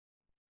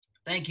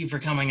Thank you for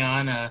coming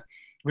on.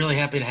 Really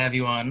happy to have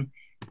you on.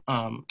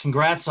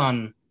 Congrats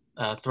on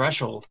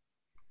Threshold.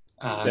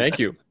 Thank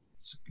you.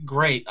 It's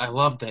great. I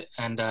loved it.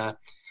 And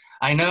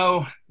I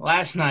know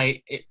last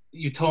night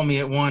you told me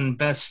it won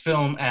Best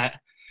Film at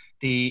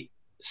the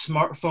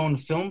Smartphone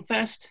Film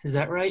Fest. Is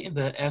that right?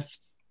 The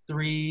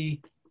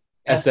F3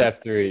 S?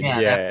 SF3. Yeah,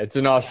 that Yeah, it's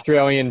an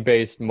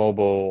Australian-based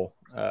mobile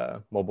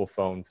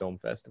phone film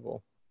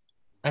festival.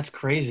 that's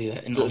crazy.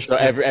 That in So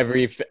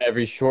Australia,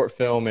 every short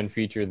film and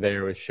feature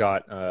there was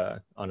shot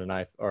on an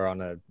iPhone or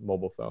on a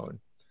mobile phone.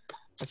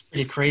 that's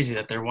pretty crazy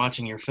that they're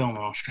watching your film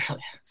in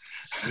Australia.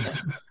 Yeah.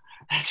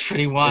 That's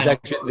pretty It's wild.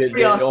 actually Pretty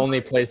the awesome.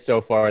 only place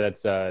so far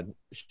that's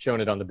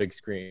shown it on the big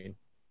screen.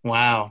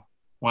 Wow.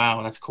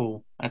 Wow, that's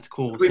cool. That's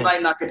cool. We So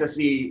might not get to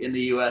see in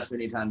the U.S.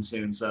 anytime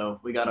soon,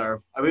 so we got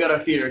our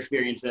theater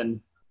experience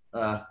in,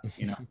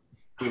 you know,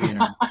 TV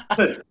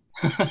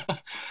internet.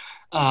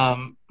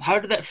 How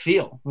did that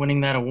feel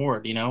winning that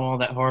award? You know, all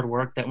that hard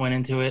work that went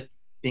into it,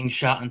 being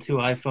shot on two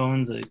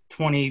iPhones, a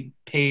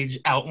 20-page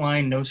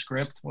outline, no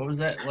script. What was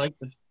that like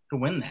to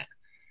win that?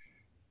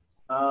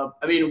 I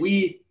mean,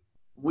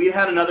 we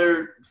had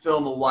another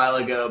film a while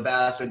ago,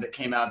 Bastard, that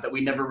came out that we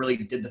never really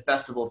did the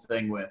festival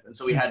thing with, and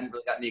so we hadn't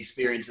really gotten the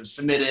experience of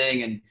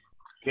submitting and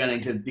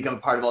getting to become a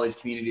part of all these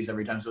communities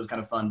every time. So it was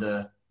kind of fun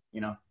to,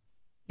 not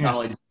Yeah.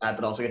 only do that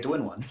but also get to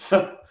win one.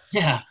 So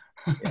Yeah.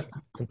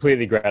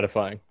 Completely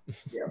gratifying.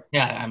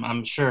 Yeah,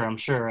 I'm sure. I'm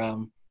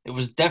sure. It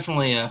was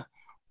definitely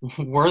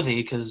worthy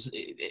because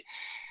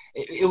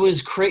it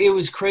was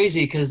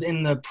crazy because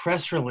in the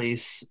press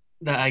release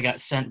that I got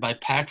sent by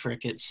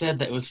Patrick, it said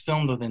that it was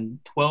filmed within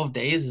 12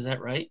 days. Is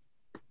that right?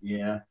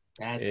 yeah.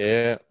 That's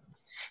Yeah.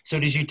 So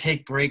did you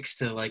take breaks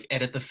to like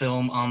edit the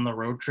film on the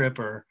road trip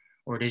or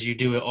did you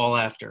do it all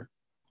after?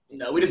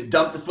 We just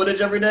dump the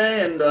footage every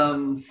day and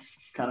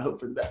kind of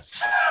hope for the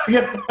best.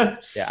 Yeah.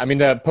 Yeah, I mean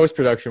the post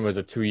production was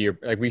a 2 year.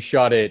 Like we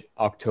shot it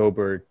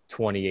October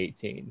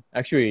 2018.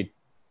 Actually,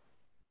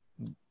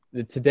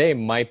 today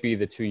might be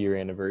the 2 year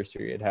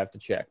anniversary. I'd have to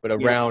check, but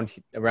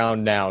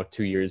around now,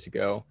 2 years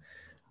ago.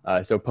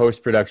 So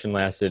post production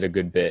lasted a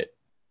good bit.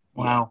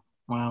 Wow.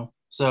 Wow.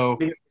 So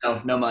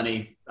No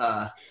money.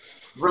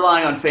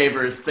 Relying on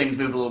favors, things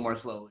move a little more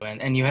slowly.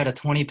 and you had a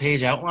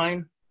 20-page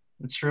outline?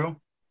 That's true?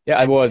 Yeah,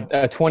 I was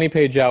a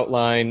 20-page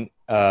outline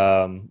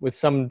with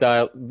some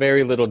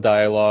very little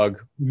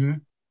dialogue Mm-hmm.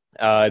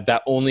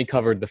 that only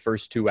covered the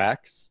first two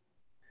acts.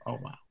 Oh,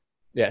 wow.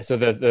 Yeah, so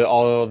the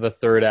all the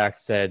third act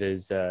said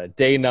is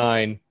day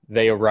 9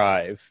 they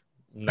arrive,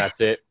 and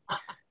that's it.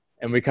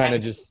 And we kind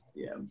of just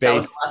Yeah, that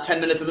was based. the last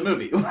 10 minutes of the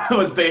movie. It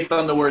was based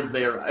on the words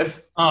 "they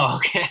arrive." Oh,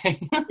 okay.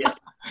 Yeah.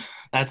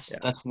 That's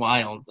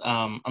wild.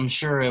 I'm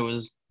sure it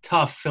was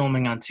tough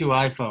filming on two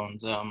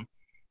iPhones.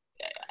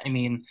 I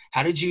mean,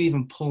 how did you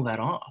even pull that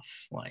off?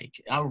 Like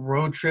a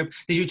road trip?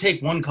 Did you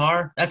take one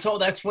car? That's all.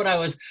 That's what I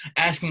was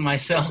asking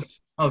myself.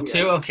 Oh, Yeah.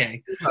 two?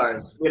 Okay. Two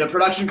cars. We had a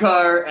production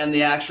car and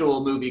the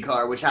actual movie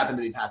car, which happened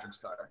to be Patrick's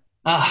car.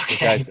 Oh,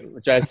 okay.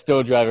 Which I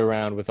still drive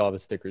around with all the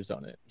stickers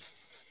on it.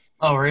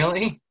 Oh,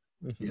 really?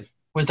 Mhm.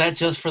 Was that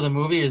just for the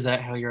movie? Or is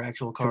that how your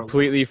actual car looked?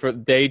 Completely for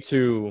day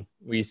 2,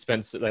 we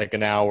spent like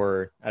an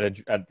hour at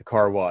the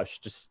car wash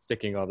just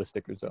sticking all the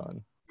stickers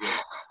on,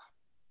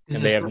 Is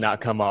and they this have not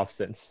come off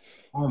since.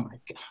 Oh my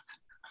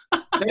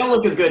god. They don't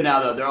look as good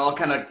now, though. They're all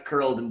kind of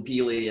curled and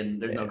peely,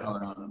 and there's no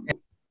color on them.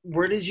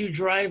 Where did you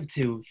drive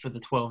to for the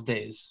 12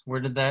 days?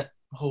 Where did that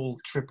whole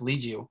trip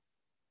lead you?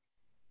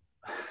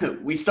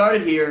 We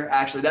started here,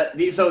 actually.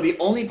 So the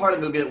only part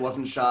of the movie that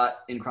wasn't shot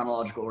in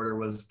chronological order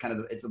was kind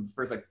of it's the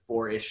first like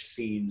 4-ish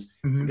scenes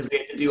Mhm. because we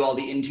had to do all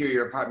the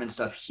interior apartment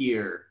stuff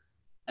here,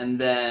 and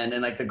then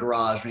in like the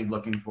garage when he's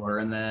looking for her,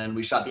 and then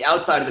we shot the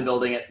outside of the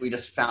building. We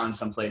just found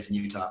some place in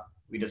Utah.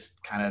 We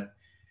just kind of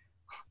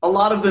a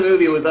lot of the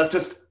movie was us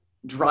just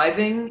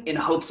driving in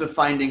hopes of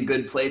finding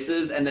good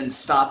places and then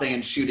stopping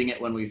and shooting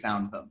it when we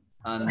found them.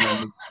 And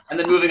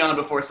then moving on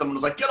before someone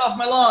was like, "Get off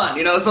my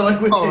lawn," So like,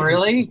 Oh,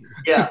 really?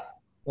 yeah,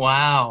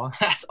 Wow,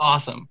 that's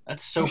awesome.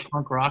 That's so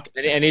punk rock.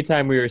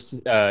 Anytime we were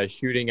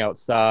shooting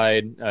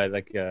outside,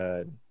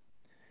 that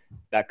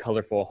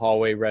colorful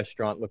hallway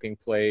restaurant looking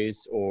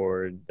place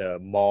or the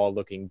mall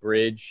looking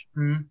bridge,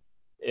 Mhm.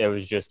 it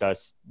was just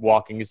us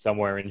walking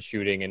somewhere and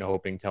shooting and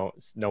hoping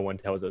no one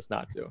tells us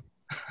not to.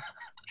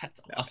 That's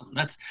awesome.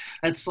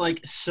 That's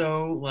like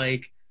so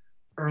like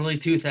early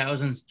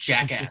 2000s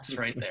Jackass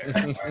right there.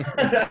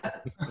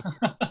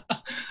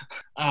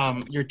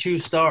 Your two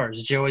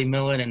stars, Joey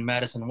Millen and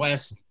Madison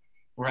West,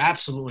 were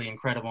absolutely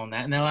incredible in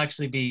that, and they'll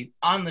actually be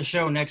on the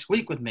show next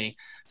week with me.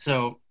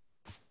 So,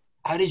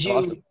 how did you?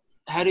 Awesome.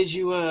 How did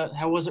you?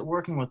 How was it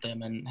working with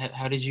them, and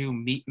how did you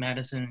meet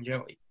Madison and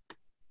Joey?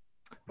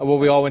 Well,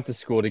 we all went to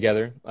school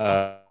together.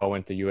 I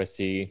went to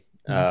USC,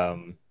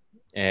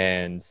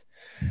 and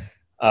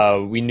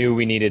we knew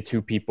we needed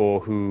two people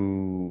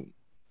who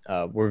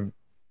were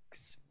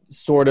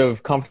sort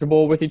of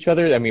comfortable with each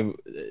other. I mean,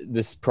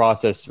 this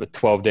process with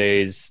 12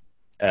 days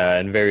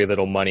and very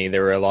little money,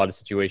 there were a lot of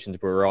situations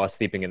where we were all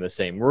sleeping in the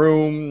same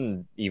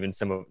room. Even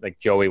some of like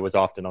Joey was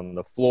often on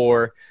the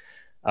floor.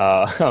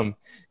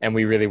 And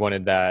we really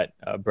wanted that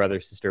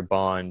brother-sister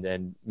bond.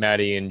 And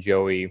Maddie and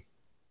Joey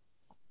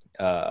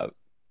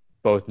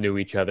both knew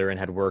each other and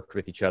had worked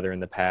with each other in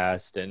the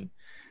past. And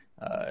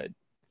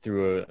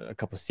through a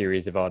couple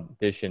series of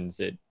auditions,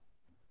 it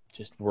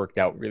just worked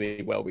out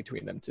really well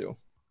between them two.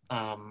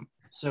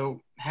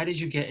 So how did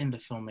you get into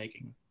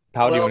filmmaking?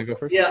 Powell, do you want to go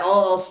first? Yeah,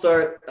 I'll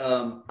start.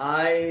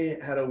 I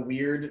had a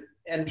weird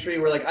entry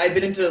where like I've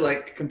been into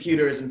like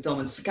computers and film.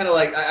 It's kind of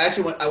like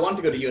I wanted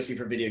to go to USC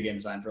for video game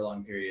design for a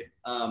long period.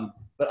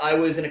 But I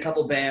was in a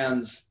couple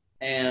bands,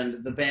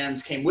 and the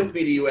bands came with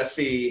me to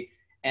USC,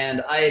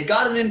 and I had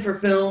gotten in for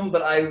film,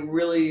 but I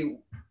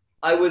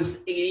was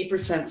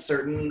 80%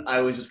 certain I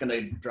was just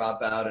gonna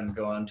drop out and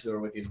go on tour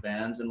with these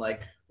bands. And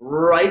like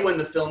right when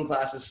the film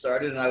classes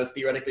started and I was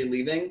theoretically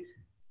leaving,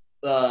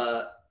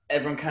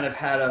 everyone kind of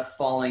had a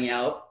falling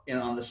out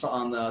on the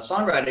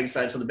songwriting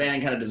side, so the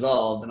band kind of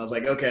dissolved, and I was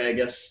like, okay, I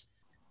guess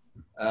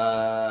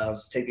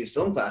I'll take these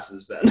film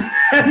classes then.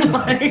 And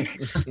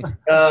like,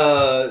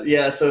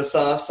 so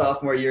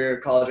sophomore year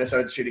of college, I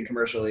started shooting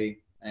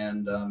commercially,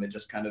 and it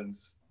just kind of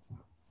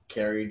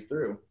carried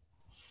through.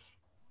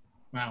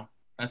 Wow,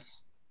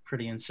 that's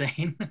pretty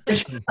insane.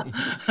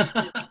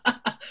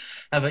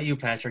 How about you,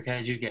 Patrick? How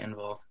did you get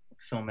involved with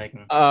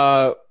filmmaking?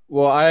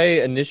 Well, I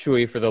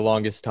initially, for the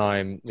longest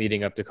time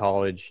leading up to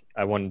college,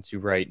 I wanted to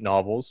write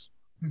novels.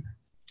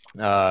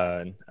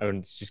 I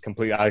was just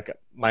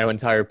my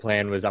entire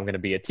plan was I'm going to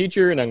be a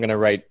teacher and I'm going to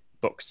write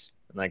books.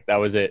 Like that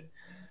was it.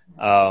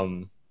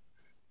 And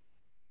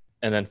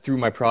then through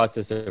my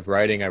process of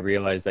writing, I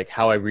realized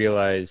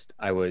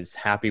I was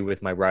happy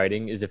with my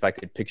writing is if I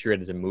could picture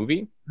it as a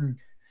movie.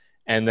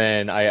 And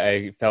then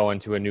I fell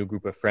into a new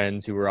group of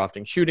friends who were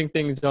often shooting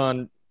things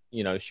on,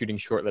 shooting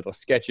short little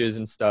sketches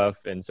and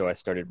stuff. And so I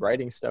started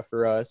writing stuff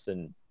for us,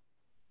 and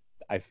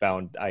I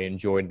found I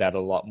enjoyed that a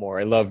lot more.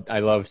 I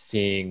love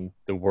seeing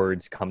the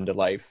words come to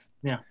life.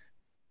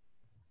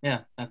 Yeah,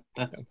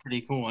 that's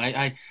pretty cool.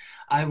 I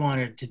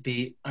wanted to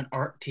be an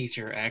art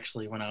teacher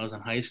actually when I was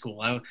in high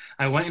school.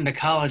 I went into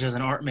college as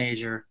an art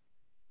major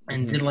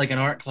and did like an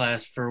art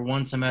class for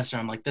one semester.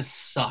 I'm like, this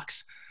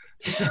sucks.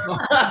 So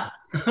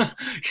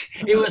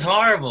it was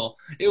horrible.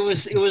 It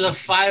was a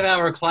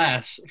 5-hour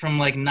class from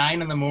like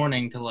 9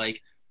 a.m. to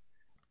like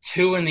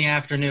 2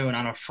 p.m.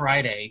 on a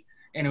Friday,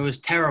 and it was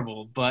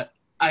terrible. But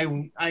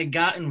I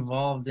got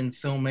involved in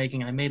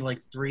filmmaking. I made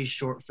like 3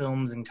 short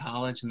films in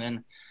college, and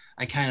then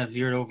I kind of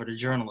veered over to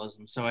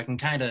journalism. So I can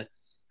kind of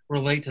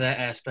relate to that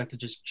aspect of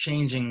just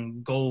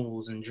changing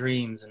goals and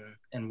dreams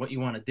and what you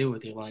want to do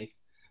with your life.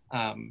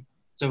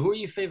 So who are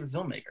your favorite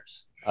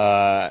filmmakers?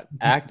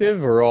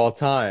 Active or all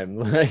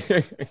time?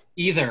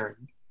 Either.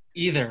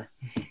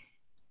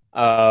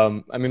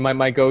 I mean,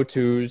 my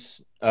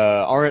go-tos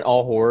aren't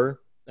all horror.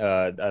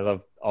 I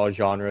love all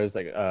genres.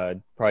 Like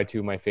probably 2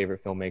 of my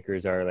favorite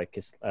filmmakers are like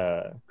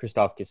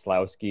Krzysztof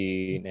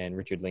Kieslowski and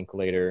Richard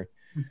Linklater.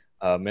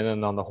 And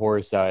then on the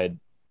horror side,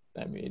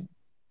 I mean,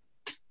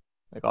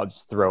 like I'll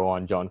just throw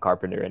on John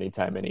Carpenter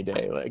anytime, any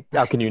day. Like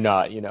how can you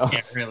not?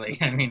 Yeah, really.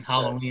 I mean,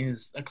 Halloween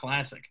is a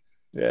classic.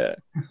 Yeah.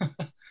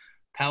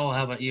 Powell,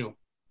 how about you?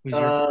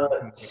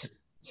 Who's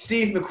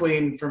Steve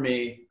McQueen for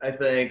me, I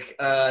think.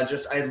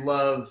 I've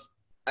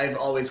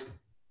always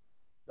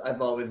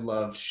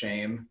loved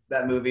Shame.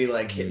 That movie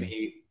like hit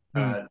me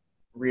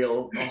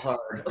real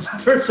hard the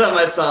first time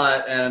I saw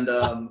it, and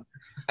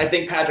I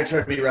think Patrick's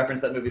heard me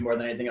reference that movie more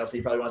than anything else.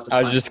 He probably wants to.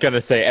 I was just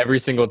gonna say every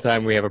single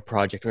time we have a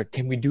project, like,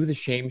 can we do the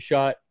Shame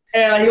shot?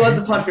 Yeah, he wants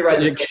to punch me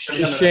right in the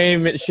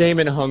face. Shame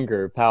and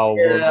Hunger, Powell.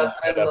 Yeah,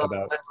 I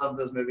love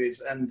those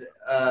movies, and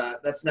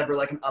that's never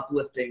like an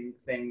uplifting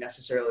thing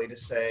necessarily to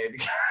say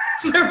because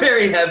they're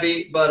very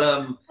heavy, but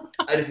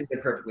I just think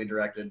they're perfectly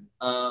directed.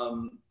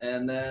 And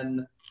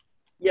then,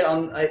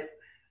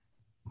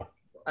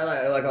 I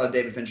like all the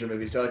David Fincher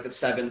movies too. I like that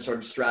Seven sort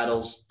of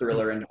straddles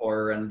thriller and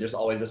horror, and there's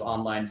always this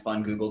online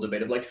fun Google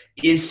debate of like,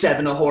 is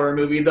Seven a horror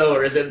movie though,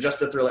 or is it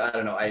just a thriller? I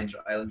don't know. I enjoy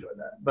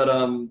that, but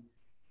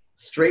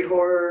straight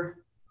horror.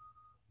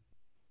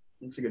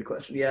 That's a good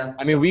question. Yeah.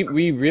 I mean,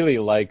 we really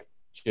like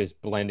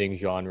just blending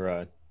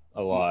genre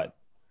a lot,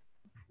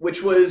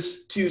 which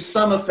was to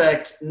some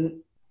effect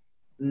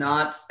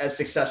not as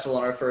successful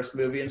in our first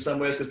movie in some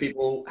ways because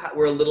people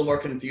were a little more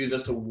confused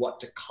as to what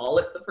to call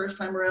it the first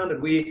time around,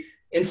 and we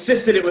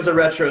insisted it was a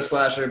retro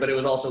slasher, but it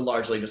was also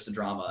largely just a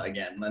drama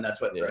again, and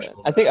that's what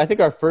Threshold. I think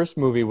our first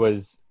movie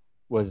was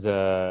it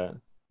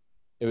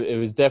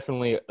was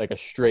definitely like a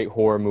straight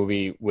horror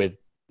movie with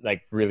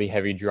like really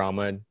heavy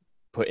drama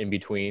put in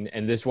between,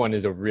 and this one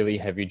is a really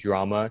heavy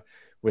drama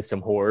with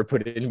some horror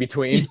put in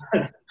between.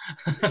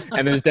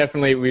 And we've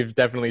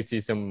definitely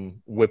seen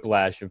some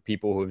whiplash of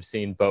people who have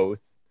seen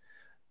both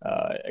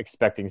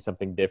expecting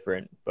something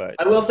different. But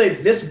I will say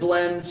this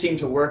blend seemed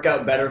to work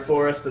out better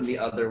for us than the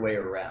other way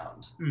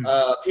around.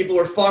 People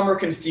were far more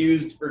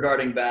confused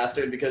regarding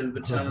Bastard because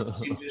the tone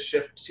seemed to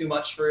shift too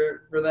much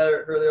for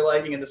their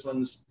liking, and this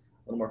one's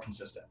a little more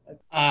consistent.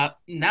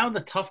 Now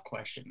the tough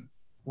question.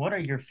 What are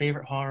your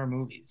favorite horror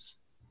movies?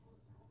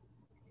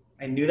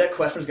 I knew that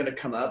question was gonna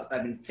come up.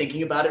 I've been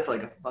thinking about it for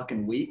like a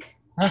fucking week.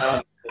 I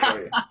don't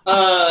know.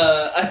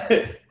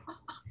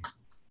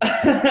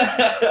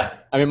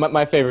 I mean,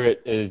 my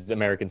favorite is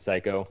American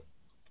Psycho.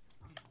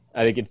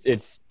 I think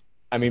it's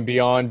I mean,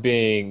 beyond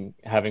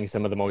having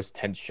some of the most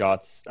tense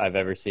shots I've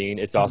ever seen,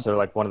 it's also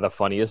like one of the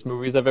funniest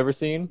movies I've ever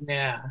seen.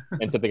 Yeah.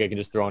 And something I can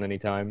just throw on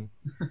anytime.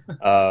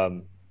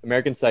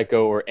 American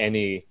Psycho or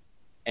any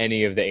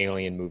of the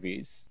Alien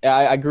movies.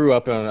 I grew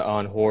up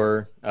on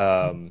horror.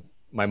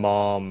 My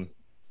mom,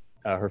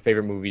 her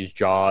favorite movie is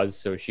Jaws,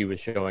 so she was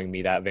showing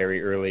me that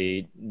very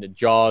early.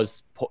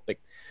 Jaws,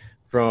 like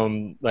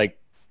from like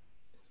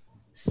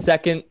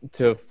second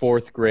to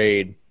fourth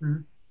grade,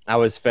 I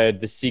was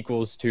fed the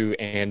sequels to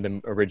and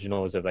the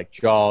originals of like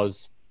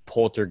Jaws,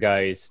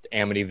 Poltergeist,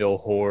 Amityville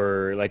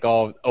Horror, like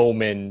all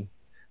Omen,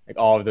 like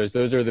all of those.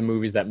 Those are the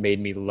movies that made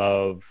me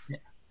love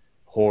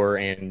horror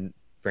and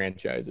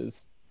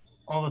franchises.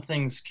 All the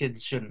things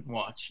kids shouldn't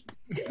watch.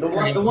 The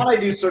one I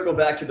do circle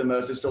back to the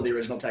most is still the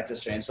original Texas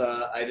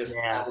Chainsaw.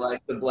 I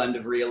like the blend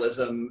of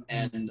realism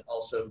and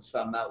also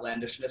some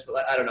outlandishness,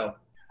 but I don't know.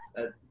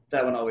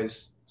 That one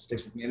always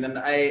sticks with me. And then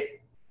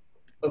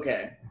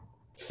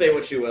say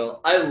what you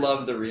will. I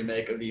love the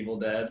remake of Evil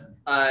Dead.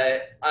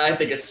 I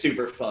think it's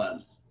super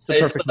fun. It's a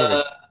perfect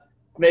movie.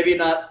 Maybe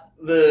not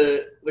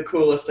the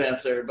coolest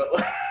answer, but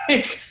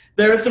like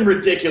there is some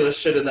ridiculous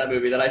shit in that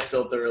movie that I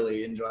still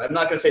thoroughly enjoy. I'm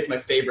not going to say it's my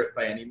favorite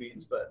by any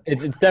means, but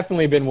it's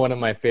definitely been one of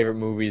my favorite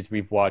movies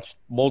we've watched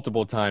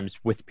multiple times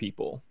with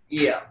people.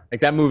 Yeah.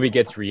 Like that movie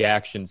gets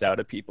reactions out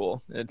of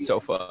people. It's so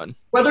fun.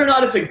 Whether or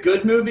not it's a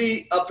good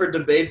movie, up for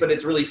debate, but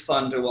it's really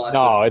fun to watch.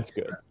 No, it's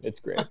good. It's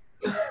great.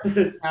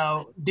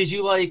 Now, did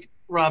you like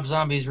Rob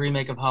Zombie's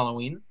remake of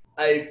Halloween?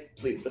 I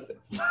plead the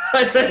fifth.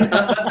 I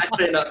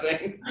say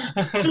nothing.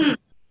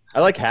 I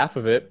like half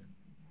of it.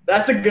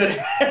 That's a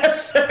good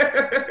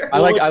answer. I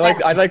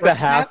like the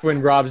half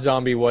when Rob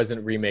Zombie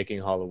wasn't remaking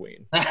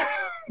Halloween.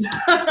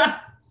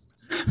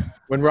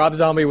 When Rob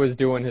Zombie was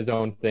doing his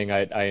own thing,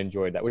 I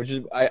enjoyed that. Which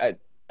is I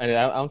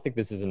don't think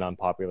this is an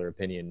unpopular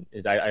opinion.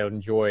 Is I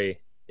enjoy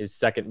his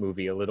second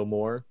movie a little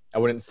more. I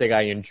wouldn't say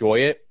I enjoy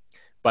it,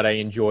 but I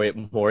enjoy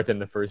it more than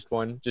the first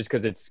one, just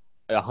because it's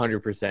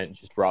 100%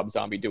 just Rob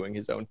Zombie doing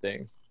his own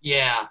thing.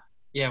 Yeah,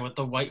 with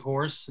the white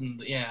horse and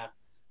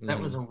that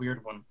was a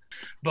weird one,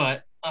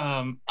 but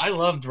I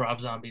loved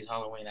Rob Zombie's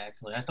Halloween.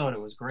 Actually, I thought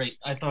it was great.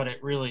 I thought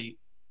it really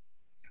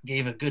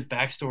gave a good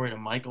backstory to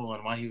Michael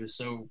and why he was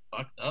so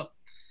fucked up.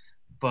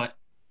 But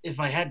if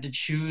I had to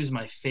choose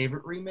my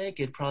favorite remake,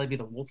 it'd probably be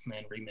the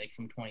Wolfman remake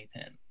from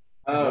 2010.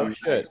 Oh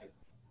shit!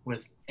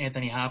 With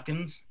Anthony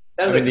Hopkins.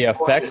 I mean, the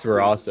effects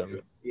were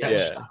awesome.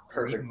 Yeah,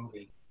 perfect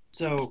movie.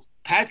 So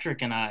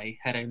Patrick and I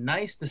had a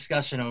nice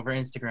discussion over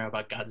Instagram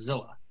about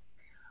Godzilla.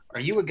 Are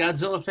you a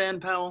Godzilla fan,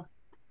 Powell?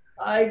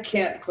 I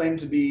can't claim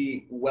to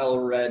be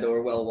well-read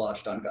or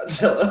well-watched on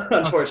Godzilla,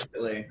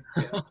 unfortunately.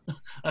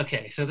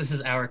 Okay, so this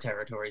is our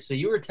territory. So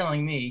you were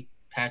telling me,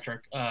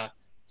 Patrick,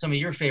 some of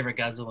your favorite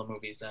Godzilla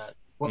movies.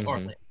 What are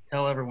they?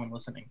 Tell everyone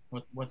listening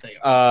what they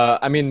are.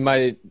 I mean,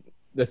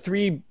 the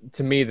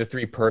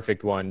three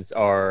perfect ones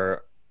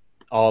are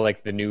all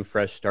like the new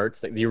fresh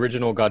starts, like the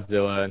original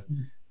Godzilla,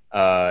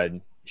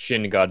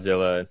 Shin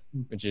Godzilla,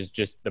 which is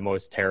just the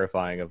most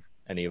terrifying of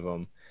any of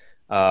them.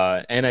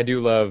 And I do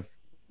love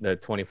the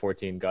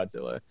 2014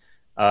 Godzilla.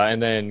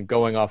 And then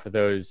going off of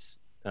those,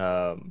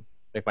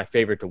 like my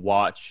favorite to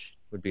watch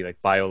would be like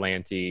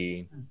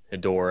Biollante,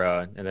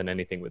 Hedorah, and then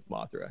anything with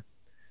Mothra.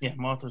 Yeah,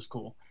 Mothra's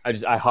cool.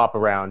 I hop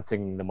around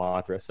singing the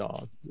Mothra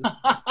song.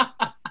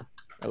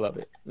 I love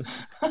it.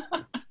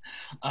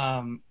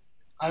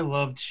 I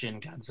loved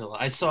Shin Godzilla.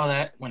 I saw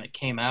that when it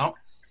came out,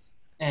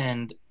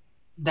 and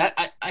that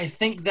I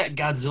think that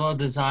Godzilla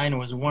design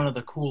was one of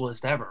the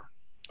coolest ever.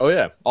 Oh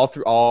yeah,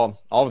 all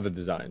of the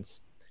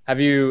designs. Have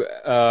you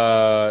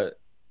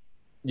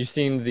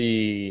seen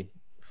the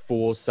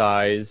full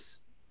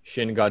size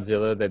Shin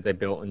Godzilla that they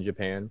built in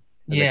Japan?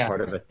 As like part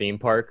of a theme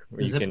park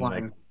where you can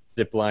like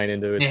zip line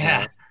into its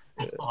mouth.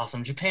 That's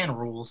awesome. Japan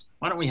rules.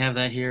 Why don't we have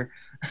that here?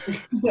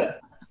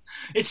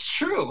 It's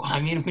true. I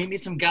mean, we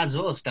need some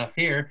Godzilla stuff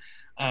here.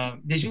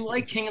 Did you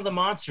like King of the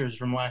Monsters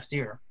from last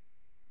year?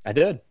 I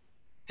did.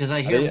 Because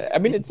I hear. I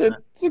mean, it's a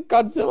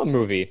Godzilla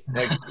movie.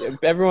 Like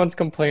everyone's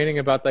complaining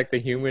about like the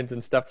humans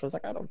and stuff. So I was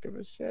like, I don't give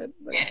a shit.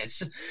 Like,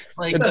 it's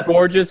like it's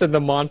gorgeous and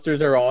the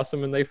monsters are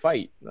awesome and they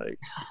fight. Like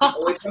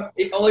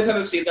the only time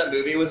I've seen that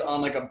movie was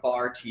on like a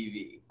bar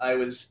TV. I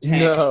was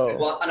 10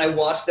 and I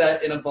watched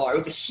that in a bar. It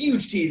was a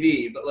huge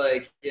TV, but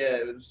like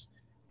it was.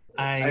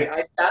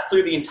 I sat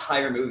through the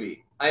entire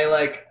movie.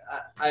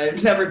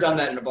 I've never done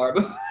that in a bar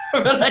before.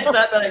 But I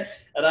sat there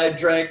and I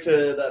drank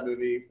to that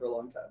movie for a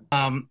long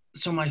time.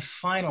 So my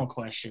final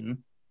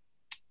question,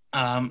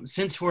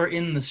 since we're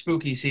in the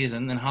spooky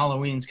season and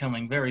Halloween's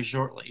coming very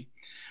shortly,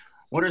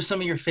 what are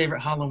some of your favorite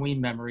Halloween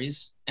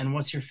memories and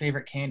what's your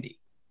favorite candy?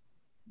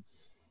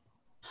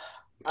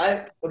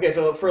 Okay,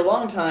 so for a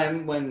long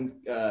time when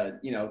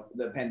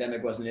the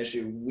pandemic was an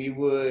issue, we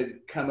would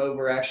come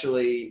over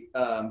actually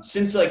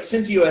since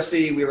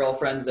USC we were all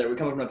friends there. We'd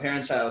come over to my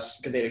parents' house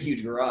because they had a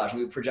huge garage and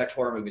we would project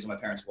horror movies on my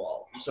parents'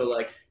 wall. So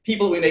like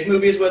people we make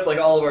movies with, like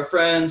all of our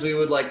friends, we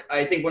would like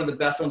I think one of the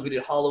best ones we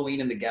did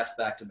Halloween and The Guest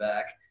back to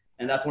back.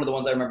 And that's one of the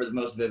ones I remember the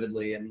most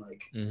vividly and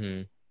like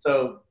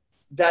so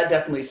that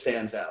definitely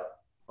stands out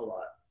a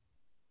lot.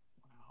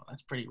 Wow,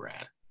 that's pretty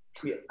rad.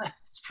 Yeah.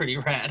 It's pretty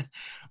rad.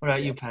 What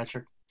about you,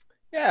 Patrick?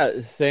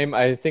 Yeah, same.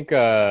 I think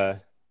I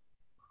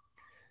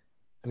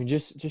mean,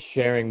 just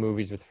sharing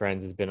movies with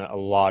friends has been a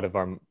lot of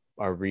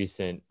our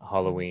recent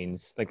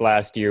Halloweens. Like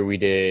last year, we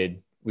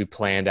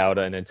planned out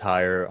an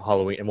entire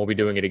Halloween, and we'll be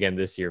doing it again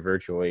this year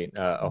virtually.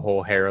 A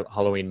whole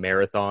Halloween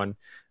marathon.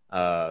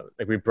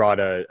 Like we brought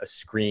a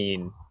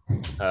screen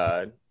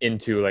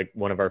into like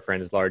one of our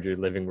friends' larger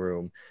living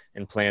room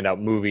and planned out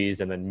movies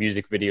and then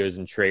music videos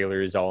and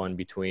trailers all in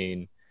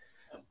between.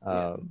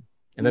 And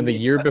then the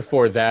year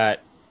before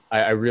that,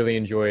 I really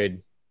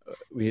enjoyed.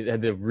 We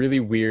had the really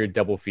weird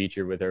double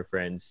feature with our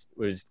friends. It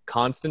was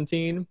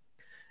Constantine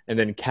and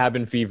then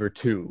Cabin Fever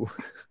 2.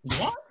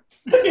 What?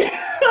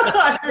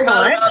 I So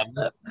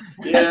random.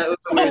 Yeah, it was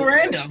So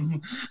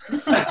random.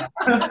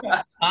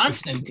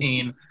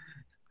 Constantine.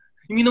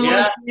 You mean the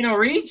one with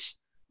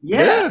Reeves?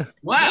 Yeah.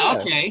 Wow,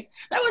 Yeah. okay.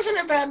 That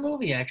wasn't a bad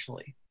movie,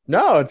 actually.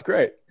 No, it's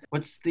great.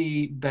 What's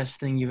the best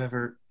thing you've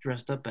ever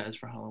dressed up as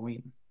for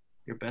Halloween?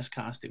 Your best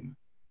costume?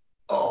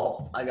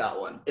 Oh, I got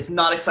one. It's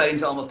not exciting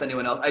to almost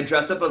anyone else. I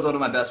dressed up as one of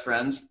my best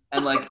friends,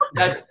 and like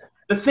that.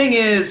 The thing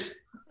is,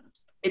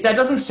 that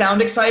doesn't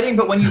sound exciting,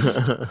 but when you see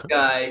this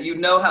guy, you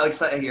know how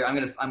excited. Here, I'm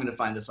gonna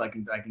find this so I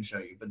can show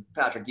you. But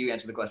Patrick, you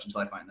answer the question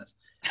until I find this.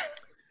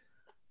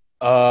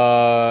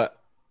 God,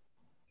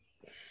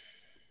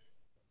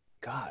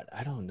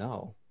 I don't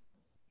know.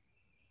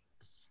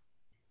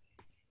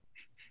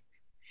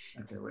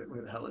 Okay, wait,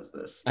 where the hell is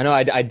this? I know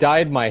I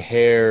dyed my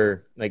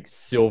hair like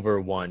silver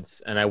once,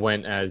 and I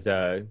went as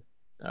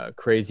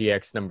Crazy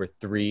X number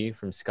 3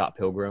 from Scott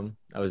Pilgrim.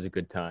 That was a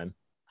good time.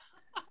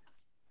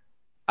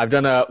 I've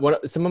done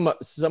some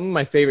of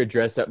my favorite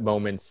dress up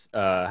moments.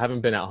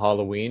 Haven't been at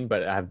Halloween,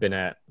 but I've been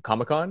at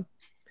Comic-Con.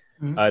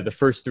 Mhm. The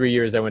first 3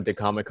 years I went to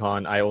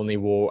Comic-Con, I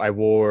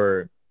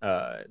wore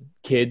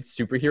kids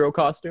superhero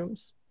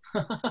costumes.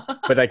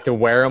 But like to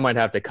wear them, I'd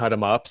have to cut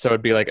them up, so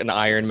it'd be like an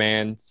Iron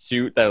Man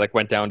suit that like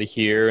went down to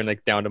here and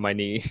like down to my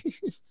knee,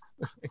 just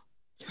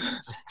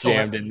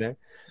jammed in there.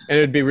 And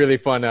it'd be really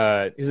fun.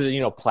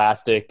 Because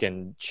plastic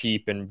and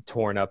cheap and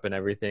torn up and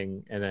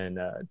everything, and then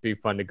it'd be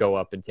fun to go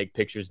up and take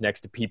pictures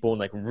next to people and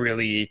like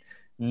really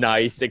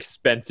nice,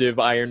 expensive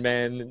Iron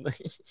Man, and like,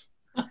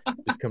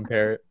 just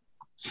compare it.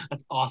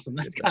 That's awesome.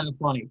 That's kind of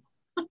funny.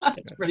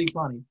 That's pretty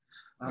funny.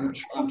 I'm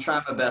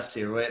trying my best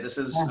here. Wait,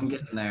 I'm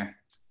getting there.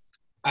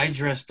 I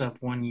dressed up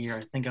one year.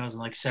 I think I was in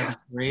like 7th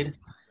grade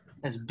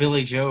as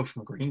Billy Joe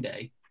from Green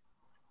Day.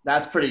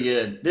 That's pretty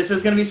good. This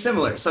is going to be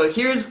similar. So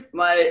here's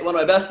one of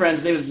my best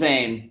friends. His name is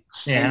Zane.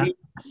 Yeah.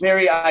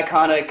 Very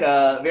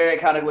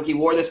iconic look. He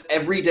wore this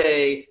every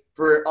day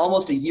for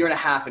almost a year and a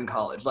half in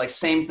college. Like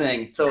same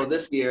thing. So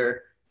this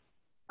year,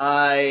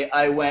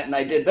 I went and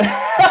I did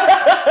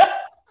that.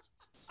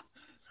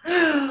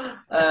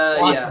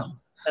 Awesome. Yeah.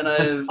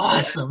 And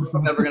Awesome.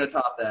 I'm never going to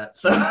top that.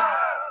 So.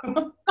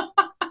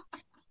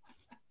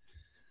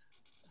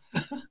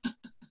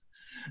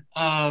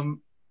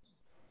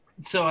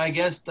 So I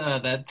guess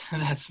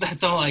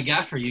that's all I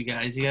got for you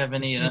guys. You have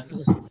any?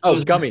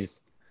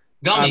 Gummies.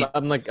 Gummy.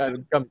 I'm like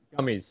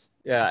gummies.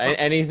 Yeah,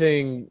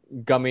 anything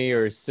gummy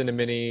or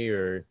cinnamony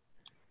or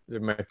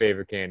they're my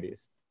favorite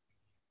candies.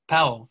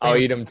 Powell. I'll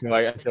eat them until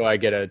I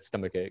get a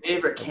stomachache.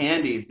 Favorite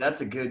candies?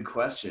 That's a good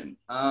question.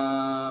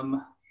 I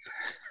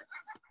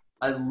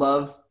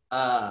love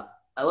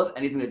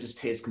anything that just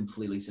tastes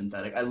completely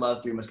synthetic. I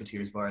love Three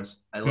Musketeers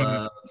bars. I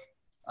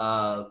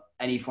love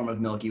any form of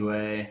Milky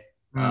Way.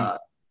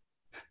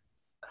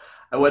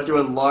 I went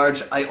through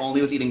I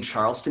only was eating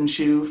Charleston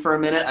Chew for a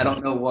minute. I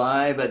don't know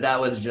why, but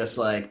that was just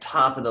like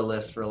top of the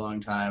list for a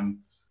long time.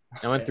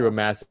 I went through a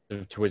massive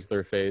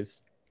Twizzler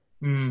phase.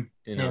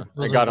 Yeah,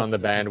 I got on the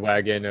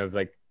bandwagon of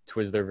like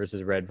Twizzler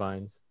versus Red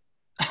Vines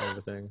kind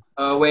of thing.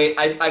 Oh wait,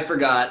 I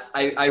forgot.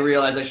 I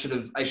realized I should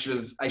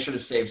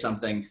have saved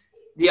something.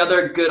 The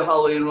other good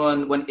Halloween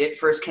one, when it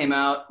first came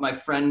out, my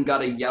friend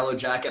got a yellow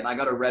jacket and I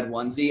got a red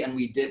onesie, and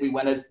we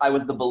went as I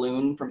was the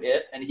balloon from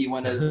it, and he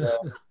went as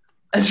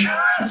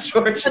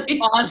George. That's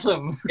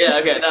awesome. Yeah,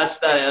 okay, that's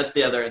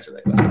the other answer to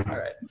that question. All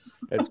right,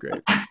 that's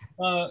great.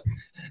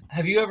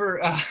 Have you ever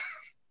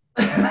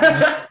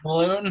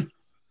balloon?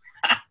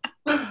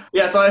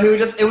 Yeah, so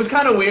it was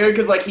kind of weird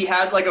because like he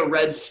had like a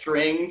red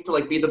string to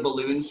like be the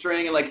balloon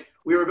string, and like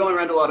we were going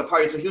around to a lot of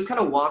parties, so he was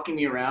kind of walking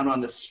me around on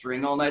this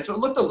string all night. So it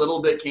looked a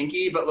little bit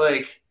kinky, but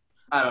like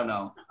I don't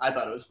know, I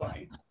thought it was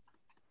funny.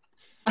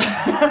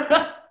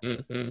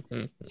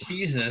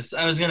 Jesus,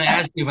 I was gonna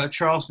ask you about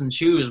Charleston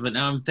shoes, but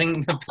now I'm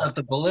thinking about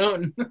the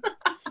balloon.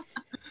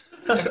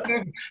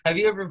 Have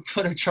you ever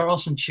put a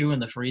Charleston chew in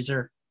the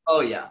freezer?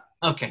 Oh yeah.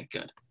 Okay,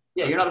 good.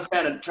 Yeah, you're not a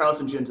fan of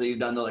Charleston Chew until you've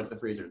done the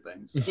freezer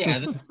things. Yeah,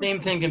 the same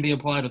thing can be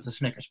applied with the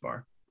Snickers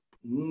bar.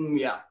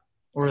 Yeah.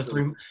 Or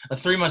Absolutely. a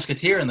three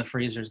Musketeer in the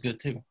freezer is good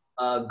too.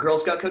 Girl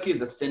Scout cookies,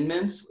 the Thin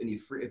Mints,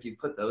 if you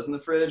put those in the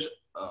fridge,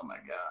 oh my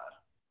god.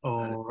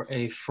 Or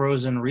a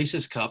frozen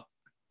Reese's cup.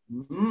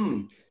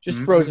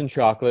 Just frozen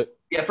chocolate.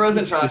 Yeah,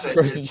 frozen chocolate.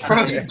 Frozen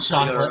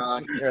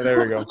chocolate. Yeah, there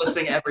we go.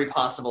 Listing every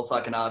possible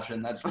fucking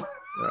option. That's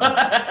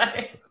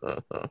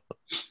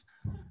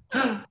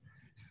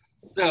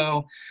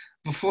So,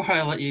 before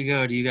I let you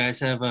go, do you guys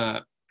have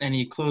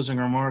any closing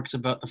remarks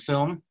about the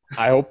film?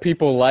 I hope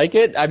people like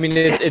it. I mean,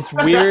 it's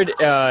weird.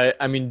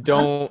 I mean,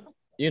 don't,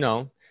 you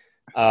know,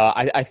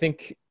 I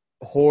think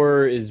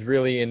horror is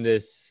really in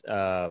this,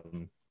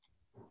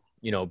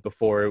 you know,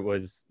 before it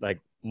was like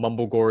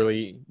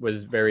Mumblegorely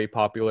was very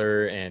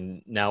popular,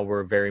 and now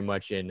we're very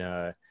much in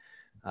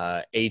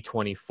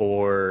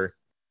A24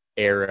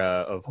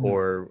 era of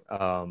horror.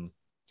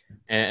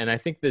 And I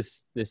think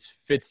this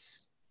fits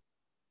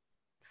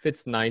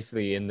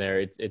nicely in there.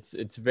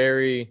 It's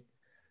very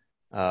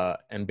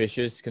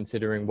ambitious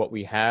considering what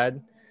we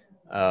had.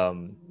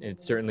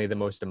 It's certainly the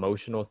most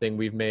emotional thing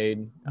we've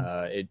made.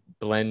 It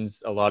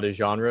blends a lot of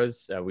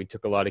genres. We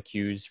took a lot of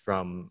cues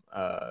from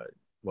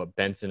what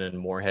Benson and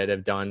Moorhead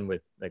have done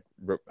with like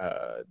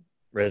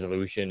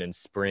Resolution and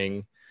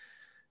Spring,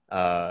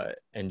 and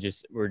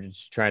we're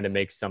just trying to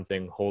make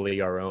something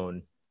wholly our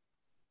own.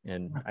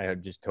 And I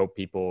just hope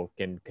people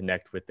can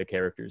connect with the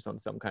characters on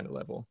some kind of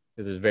level,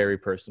 because it's very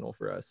personal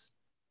for us.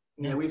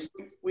 Yeah,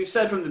 we've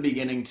said from the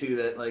beginning too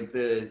that like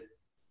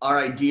our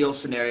ideal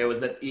scenario was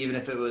that even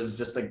if it was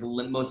just like the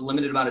most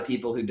limited amount of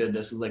people who did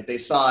this, like they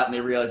saw it and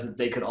they realized that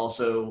they could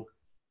also,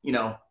 you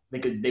know,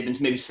 they've been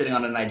maybe sitting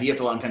on an idea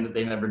for a long time that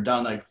they've never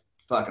done. Like,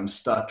 fuck, I'm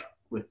stuck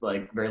with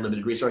like very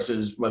limited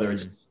resources, whether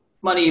it's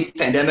money,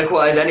 pandemic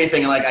wise,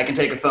 anything. And like, I can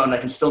take a phone, I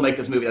can still make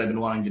this movie that I've been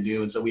wanting to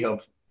do. And so we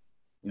hope,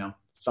 you know,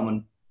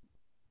 someone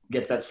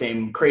gets that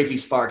same crazy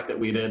spark that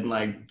we did and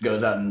like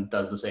goes out and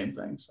does the same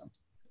thing. So,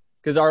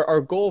 because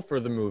our goal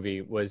for the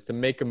movie was to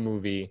make a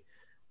movie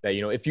that,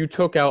 you know, if you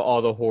took out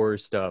all the horror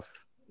stuff,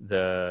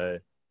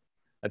 the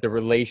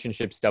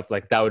relationship stuff,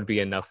 like that would be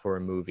enough for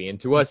a movie. And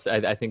to us,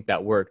 I think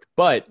that worked.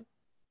 But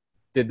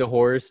did the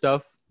horror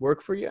stuff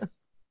work for you?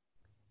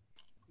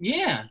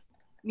 Yeah.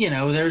 You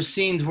know, there's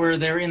scenes where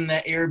they're in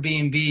that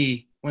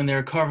Airbnb when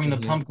they're carving the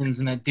pumpkins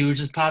and that dude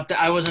just popped out.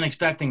 I wasn't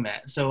expecting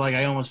that. So like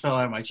I almost fell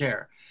out of my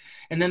chair.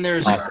 And then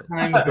there's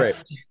times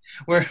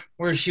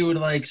where she would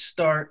like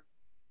start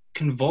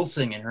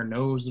convulsing and her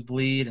nose would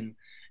bleed, and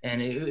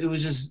it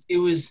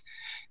was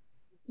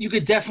you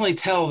could definitely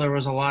tell there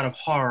was a lot of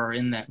horror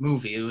in that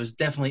movie. It was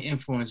definitely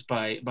influenced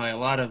by a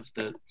lot of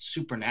the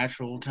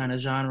supernatural kind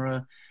of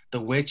genre, The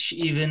Witch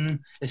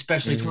even,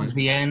 especially towards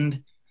the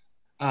end.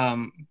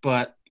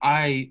 But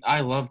I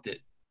loved it.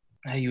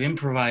 How you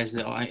improvised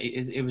it.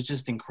 It was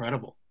just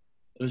incredible.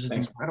 It was just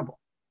incredible.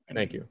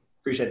 Thank you.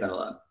 Appreciate that a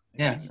lot.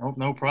 Yeah,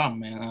 no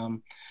problem,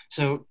 man.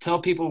 So tell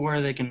people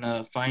where they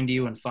can find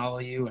you and follow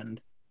you,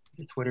 and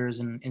your Twitters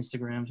and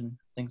Instagrams and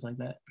things like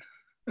that.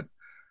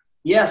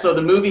 Yeah, so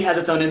the movie has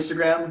its own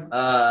Instagram,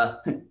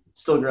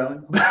 still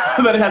growing,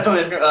 but it has its own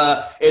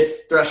Instagram.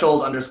 It's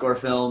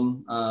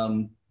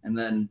threshold_film, and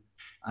then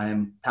I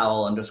am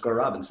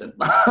Powell_Robinson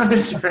on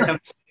Instagram.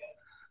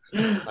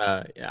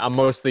 I'm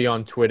mostly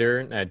on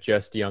Twitter at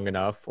Just Young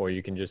Enough, or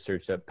you can just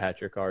search up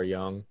Patrick R.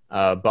 Young.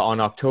 But on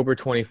October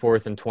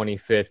 24th and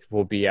 25th,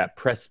 we'll be at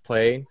Press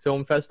Play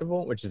Film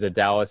Festival, which is a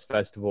Dallas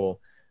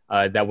festival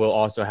that will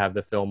also have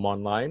the film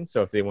online.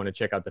 So if they want to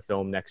check out the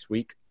film next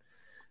week,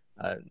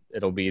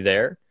 it'll be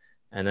there.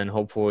 And then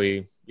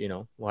hopefully, you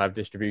know, we'll have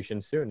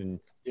distribution soon and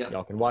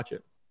y'all can watch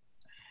it.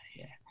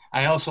 Yeah.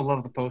 I also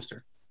love the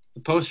poster.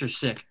 The poster's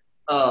sick.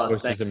 Oh, the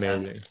poster's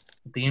amazing. Man.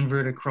 The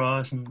inverted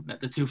cross and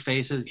the two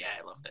faces. Yeah,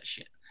 I love that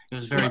shit. It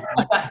was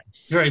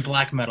very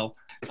black metal.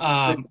 There's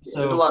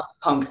a lot of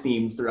punk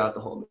themes throughout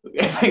the whole movie.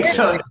 I think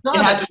so.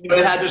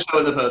 It had to show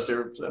in the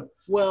poster. So.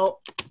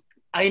 Well,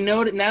 I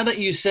know that now that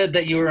you said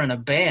that you were in a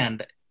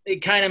band,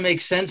 it kind of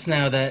makes sense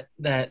now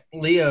that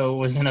Leo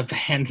was in a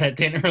band that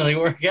didn't really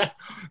work out.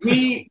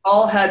 We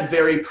all had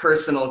very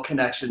personal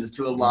connections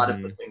to a lot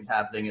of the things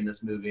happening in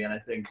this movie, and I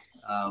think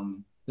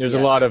there's a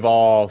lot of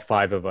all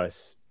five of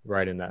us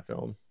right in that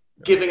film.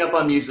 Giving up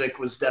on music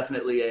was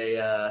definitely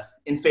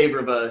in favor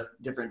of a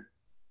different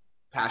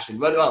passion.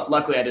 But well,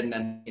 luckily I didn't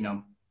end, you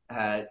know,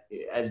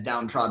 as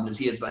downtrodden as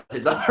he is by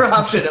his other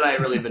option, and I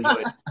really have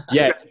enjoyed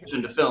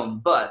transition to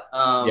film. But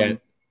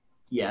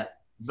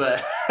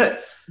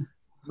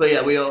but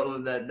yeah, we all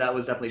that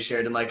was definitely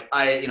shared. And like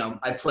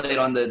I played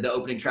on the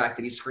opening track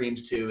that he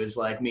screams to is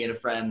like me and a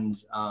friend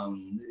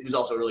who's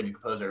also a really good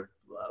composer.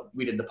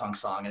 We did the punk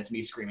song, and it's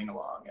me screaming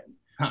along. And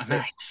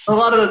nice. A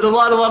lot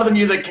of the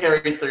music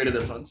carries through to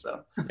this one.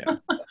 So yeah.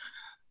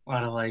 A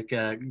lot of like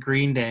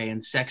Green Day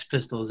and Sex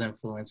Pistols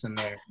influence in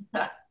there.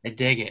 I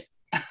dig it.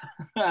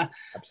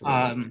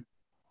 Absolutely.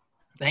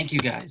 Thank you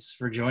guys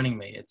for joining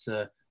me. It's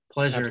a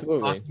pleasure to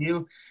talk to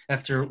you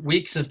after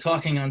weeks of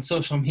talking on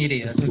social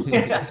media.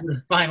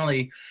 To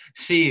finally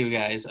see you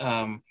guys.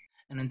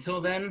 And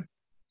until then,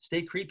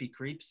 stay creepy,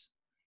 creeps.